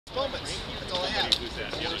Moments. That's all I have. Given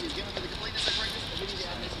for the completeness of greatness, the duty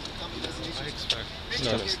of admission to company designation. I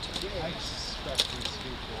expect these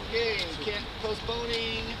people. Okay,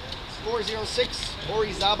 postponing 406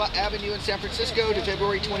 Orizaba Avenue in San Francisco to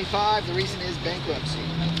February 25. The reason is bankruptcy.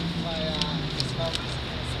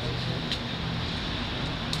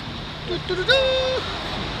 There's no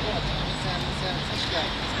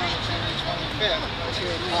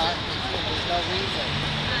reason.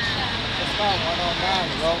 It's called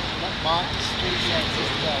 109 Martin Street, San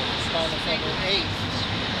Francisco. It's called February 8th.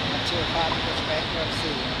 To a populous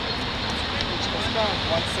bankruptcy. It's called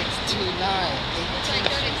 1629 18th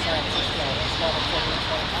Street, San Francisco. It's called February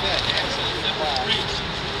 25th.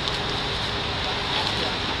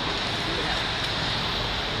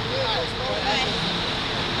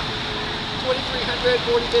 2300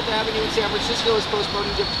 45th Avenue in San Francisco is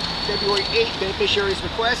postponing to February 8th. Beneficiary's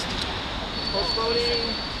request.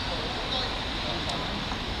 Postponing.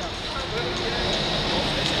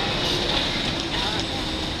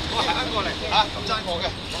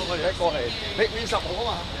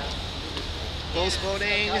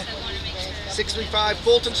 Postponing 635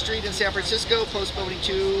 Fulton Street in San Francisco. Postponing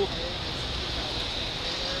to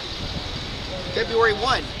February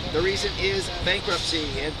 1. The reason is bankruptcy.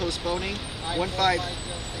 And postponing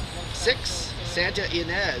 156 Santa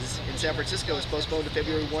Ynez in San Francisco is postponed to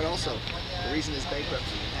February 1 also. The reason is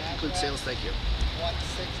bankruptcy. That concludes sales. Thank you.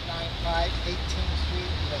 1695 18th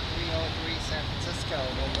Street, 303 San Francisco.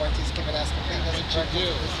 The warranty is given as completeness of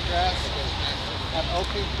this address. On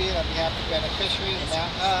Oakland Beat on behalf of the beneficiary, the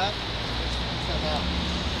amount of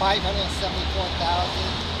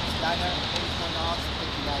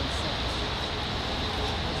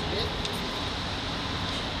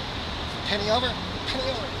 $574,984.59. Penny over? Penny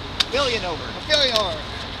over. Billion over. A billion over.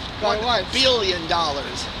 Going once. $1 billion.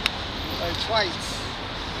 Going twice.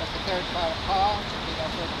 That's the third final call. We don't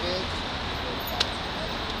for the bids.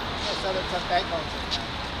 So it's a bank loan.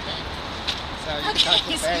 So you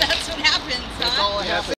Okay, so that's what happens, huh? That's all I have.